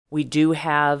We do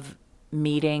have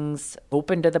meetings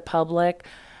open to the public.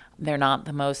 They're not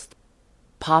the most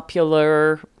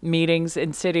popular meetings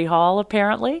in City Hall,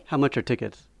 apparently. How much are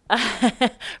tickets?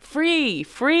 Free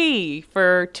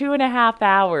for 2.5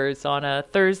 hours on a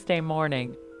Thursday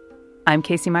morning. I'm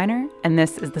Casey Miner, and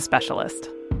this is The Specialist.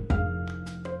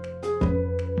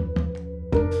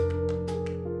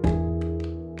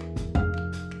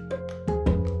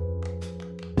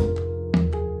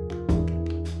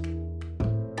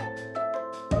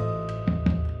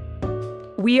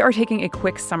 We are taking a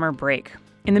quick summer break.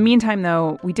 In the meantime,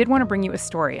 though, we did want to bring you a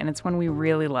story, and it's one we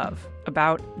really love,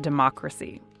 about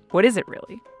democracy. What is it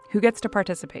really? Who gets to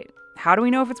participate? How do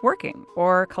we know if it's working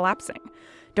or collapsing?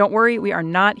 Don't worry, we are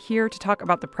not here to talk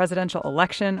about the presidential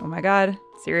election. Oh my God,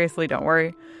 seriously, don't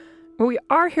worry. What we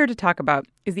are here to talk about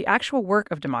is the actual work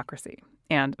of democracy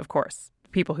and, of course, the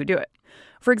people who do it.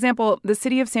 For example, the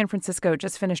city of San Francisco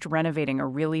just finished renovating a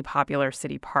really popular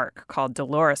city park called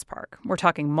Dolores Park. We're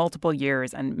talking multiple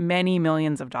years and many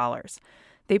millions of dollars.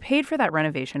 They paid for that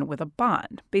renovation with a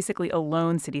bond, basically a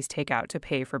loan cities take out to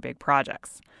pay for big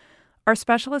projects. Our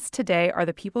specialists today are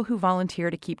the people who volunteer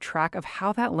to keep track of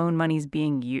how that loan money's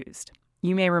being used.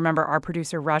 You may remember our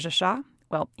producer, Raja Shah.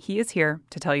 Well, he is here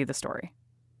to tell you the story.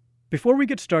 Before we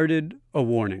get started, a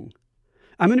warning.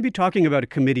 I'm going to be talking about a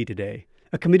committee today,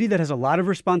 a committee that has a lot of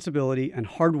responsibility and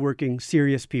hardworking,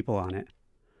 serious people on it.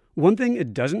 One thing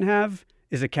it doesn't have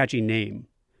is a catchy name.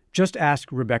 Just ask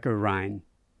Rebecca Ryan.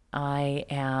 I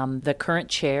am the current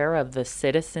chair of the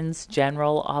Citizens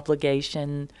General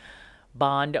Obligation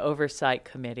Bond Oversight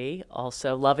Committee,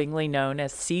 also lovingly known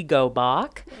as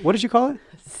CGOBOC. What did you call it?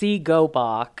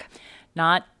 CGOBOC,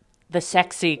 not the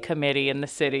sexy committee in the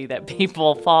city that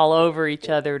people fall over each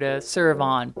other to serve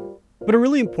on. But a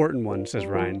really important one, says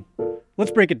Ryan.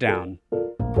 Let's break it down.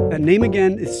 That name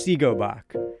again is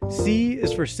CGOBOC. C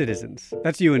is for citizens.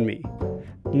 That's you and me.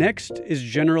 Next is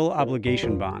General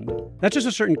Obligation Bond. That's just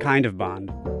a certain kind of bond,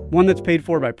 one that's paid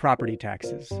for by property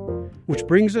taxes. Which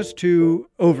brings us to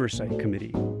Oversight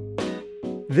Committee.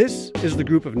 This is the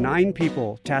group of 9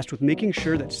 people tasked with making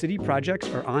sure that city projects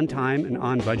are on time and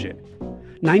on budget.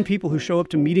 9 people who show up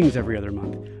to meetings every other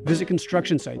month, visit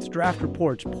construction sites, draft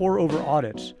reports, pore over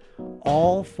audits,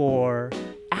 all for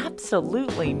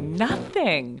absolutely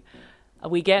nothing.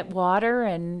 We get water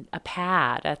and a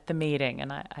pad at the meeting,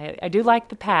 and I do like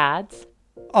the pads.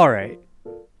 All right.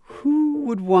 Who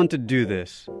would want to do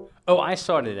this? Oh, I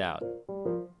sorted it out.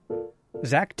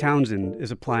 Zach Townsend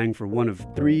is applying for one of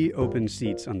 3 open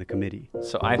seats on the committee.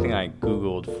 So I think I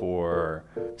Googled for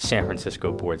San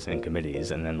Francisco boards and committees,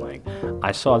 and then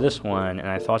I saw this one and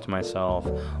I thought to myself,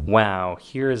 wow,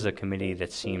 here is a committee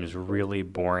that seems really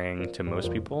boring to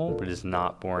most people, but is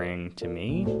not boring to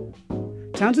me.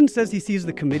 Townsend says he sees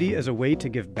the committee as a way to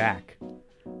give back.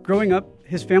 Growing up,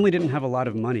 his family didn't have a lot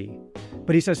of money,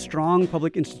 but he says strong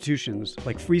public institutions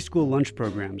like free school lunch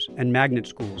programs and magnet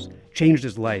schools changed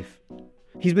his life.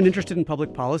 He's been interested in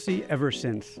public policy ever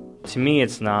since. To me,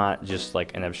 it's not just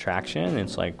an abstraction.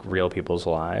 It's real people's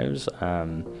lives.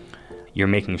 You're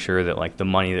making sure that the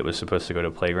money that was supposed to go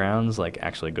to playgrounds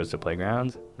actually goes to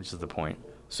playgrounds, which is the point.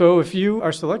 So if you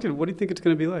are selected, what do you think it's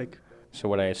going to be like? So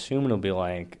what I assume it'll be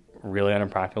really on a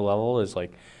practical level is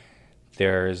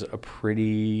there's a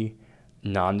pretty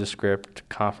nondescript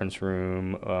conference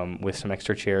room with some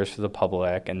extra chairs for the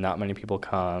public, and not many people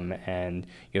come, and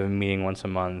you have a meeting once a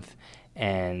month,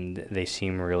 and they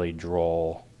seem really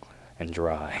droll and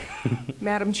dry.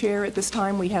 Madam Chair, at this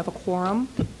time we have a quorum.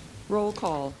 Roll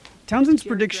call. Townsend's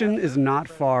prediction is not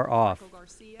far off.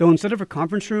 Though instead of a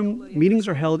conference room, meetings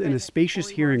are held in a spacious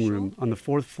hearing room on the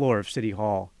 4th floor of City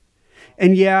Hall.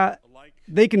 And yeah,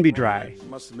 they can be dry. I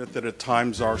must admit that at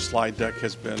times our slide deck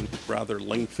has been rather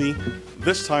lengthy.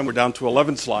 This time we're down to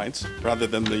 11 slides rather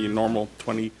than the normal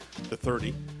 20 to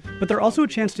 30. But they're also a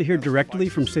chance to hear directly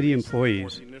from city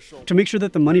employees to make sure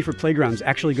that the money for playgrounds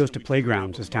actually goes to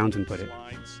playgrounds, as Townsend put it.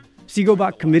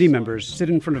 CGOBOC committee members sit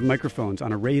in front of microphones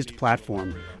on a raised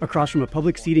platform across from a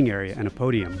public seating area and a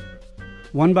podium.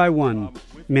 One by one,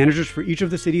 managers for each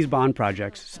of the city's bond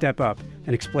projects step up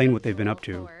and explain what they've been up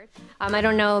to. I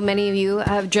don't know, many of you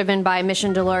have driven by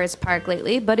Mission Dolores Park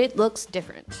lately, but it looks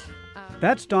different.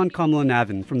 That's Dawn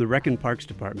Kamlanathan from the Rec and Parks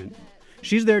Department.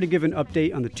 She's there to give an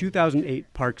update on the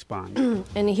 2008 Parks Bond.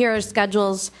 And here are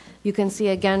schedules. You can see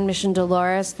again, Mission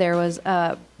Dolores, there was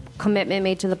a commitment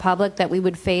made to the public that we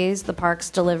would phase the park's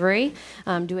delivery,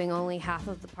 doing only half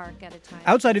of the park at a time.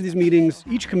 Outside of these meetings,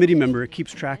 each committee member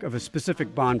keeps track of a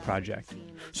specific bond project.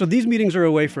 So these meetings are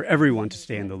a way for everyone to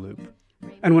stay in the loop.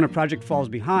 And when a project falls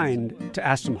behind, to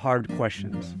ask some hard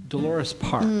questions. Dolores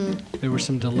Park, there were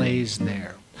some delays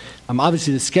there.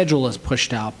 Obviously, the schedule is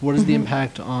pushed out. What is the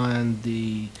impact on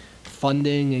the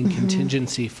funding and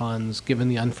contingency funds given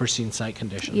the unforeseen site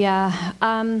conditions?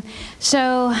 Yeah.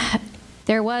 So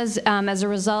there was, as a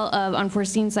result of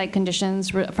unforeseen site conditions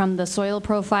from the soil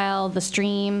profile, the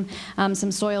stream,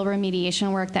 some soil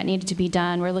remediation work that needed to be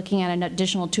done, we're looking at an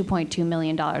additional $2.2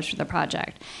 million for the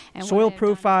project. And soil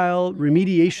profile,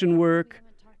 remediation work.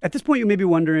 At this point, you may be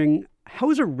wondering, how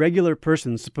is a regular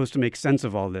person supposed to make sense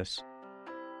of all this?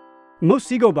 Most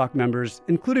CEGOBOC members,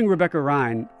 including Rebecca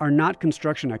Ryan, are not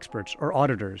construction experts or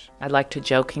auditors. I'd like to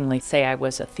jokingly say I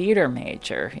was a theater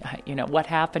major. You know, what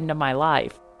happened to my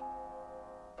life?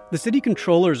 The city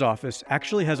controller's office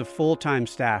actually has a full-time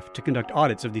staff to conduct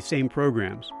audits of these same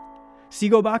programs.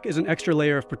 CEGOBOC is an extra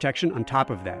layer of protection on top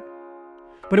of that.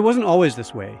 But it wasn't always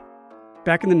this way.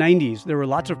 Back in the 90s, there were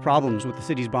lots of problems with the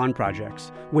city's bond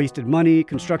projects. Wasted money,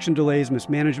 construction delays,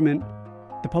 mismanagement.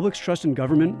 The public's trust in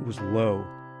government was low.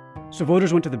 So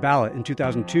voters went to the ballot in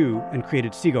 2002 and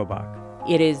created CEGOBOC.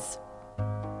 It is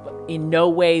in no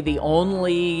way the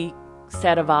only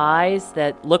set of eyes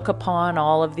that look upon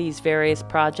all of these various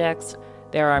projects.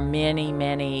 There are many,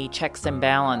 many checks and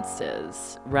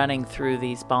balances running through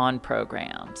these bond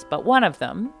programs. But one of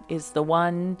them is the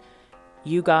one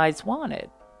you guys wanted.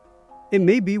 It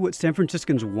may be what San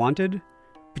Franciscans wanted,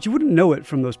 but you wouldn't know it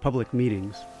from those public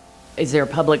meetings. Is there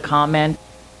public comment?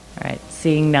 All right,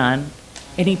 seeing none.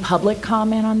 Any public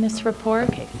comment on this report?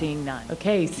 Okay, seeing none.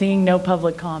 Okay, seeing no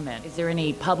public comment. Is there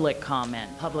any public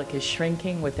comment? Public is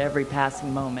shrinking with every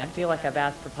passing moment. I feel like I've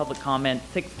asked for public comment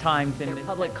 6 times in the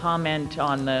public comment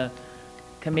on the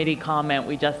committee comment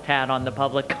we just had on the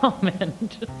public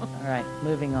comment. All right,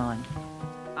 moving on.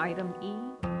 Item E.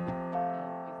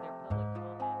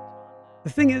 The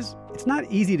thing is, it's not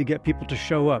easy to get people to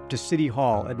show up to City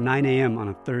Hall at 9 a.m. on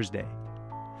a Thursday.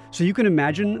 So you can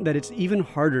imagine that it's even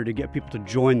harder to get people to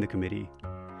join the committee,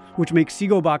 which makes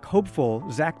CEGOBOC hopeful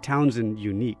Zach Townsend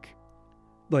unique.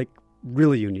 Like,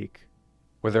 really unique.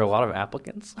 Were there a lot of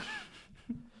applicants?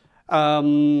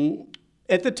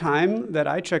 At the time that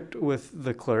I checked with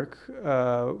the clerk,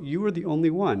 you were the only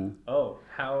one. Oh,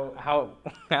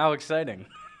 how exciting.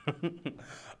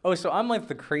 Oh, so I'm like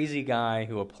the crazy guy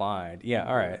who applied. Yeah,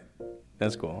 all right.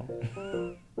 That's cool.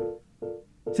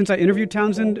 Since I interviewed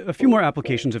Townsend, a few more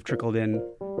applications have trickled in,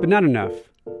 but not enough.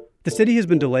 The city has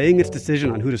been delaying its decision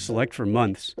on who to select for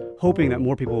months, hoping that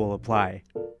more people will apply.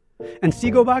 And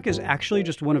CEGOBOC is actually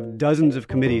just one of dozens of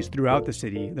committees throughout the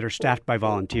city that are staffed by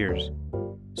volunteers.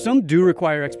 Some do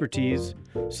require expertise,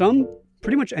 some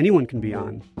pretty much anyone can be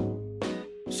on.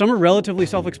 Some are relatively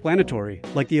self-explanatory,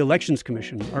 like the Elections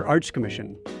Commission or Arts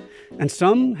Commission. And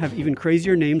some have even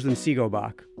crazier names than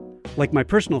CEGOBOC, like my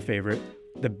personal favorite,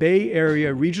 the Bay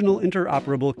Area Regional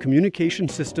Interoperable Communication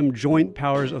System Joint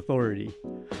Powers Authority,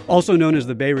 also known as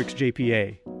the BAYRICS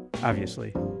JPA,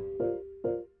 obviously.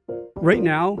 Right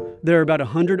now, there are about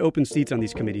 100 open seats on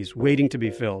these committees waiting to be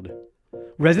filled.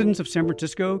 Residents of San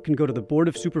Francisco can go to the Board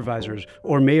of Supervisors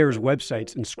or mayor's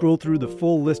websites and scroll through the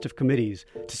full list of committees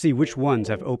to see which ones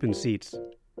have open seats.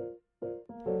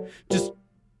 Just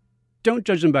don't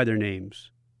judge them by their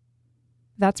names.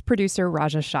 That's producer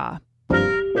Raja Shah.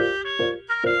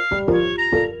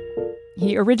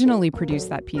 He originally produced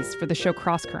that piece for the show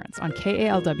Crosscurrents on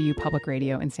KALW Public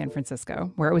Radio in San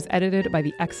Francisco, where it was edited by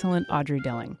the excellent Audrey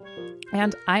Dilling.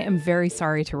 And I am very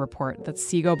sorry to report that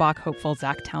CEGOBOC hopeful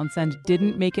Zach Townsend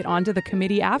didn't make it onto the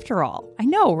committee after all. I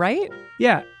know, right?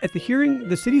 Yeah, at the hearing,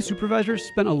 the city supervisors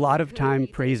spent a lot of time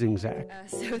praising Zach.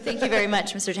 So thank you very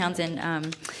much, Mr. Townsend. I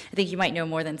think you might know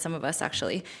more than some of us,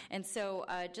 actually. And so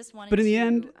just wanted But in the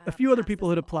end, a few other people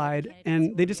had applied,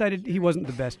 and they decided he wasn't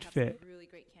the best fit.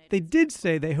 They did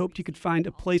say they hoped he could find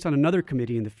a place on another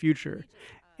committee in the future.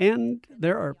 And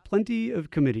there are plenty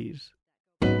of committees.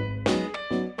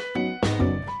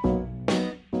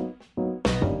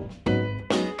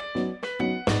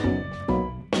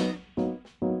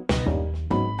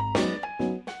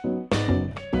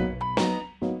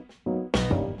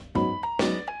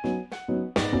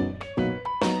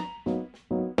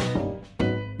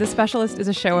 The Specialist is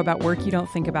a show about work you don't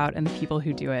think about and the people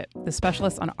who do it. The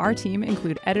specialists on our team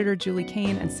include editor Julie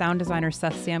Kane and sound designer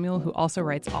Seth Samuel, who also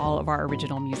writes all of our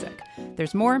original music.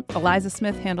 There's more. Eliza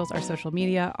Smith handles our social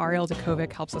media, Ariel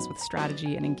Dakovic helps us with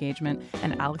strategy and engagement,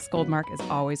 and Alex Goldmark is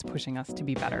always pushing us to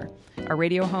be better. Our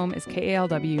radio home is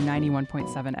KALW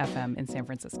 91.7 FM in San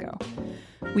Francisco.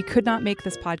 We could not make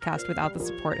this podcast without the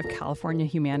support of California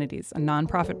Humanities, a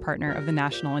nonprofit partner of the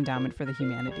National Endowment for the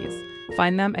Humanities.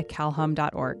 Find them at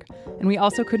calhum.org. And we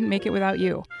also couldn't make it without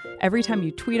you. Every time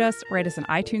you tweet us, write us an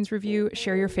iTunes review,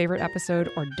 share your favorite episode,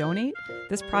 or donate,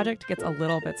 this project gets a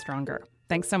little bit stronger.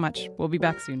 Thanks so much. We'll be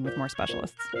back soon with more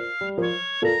specialists.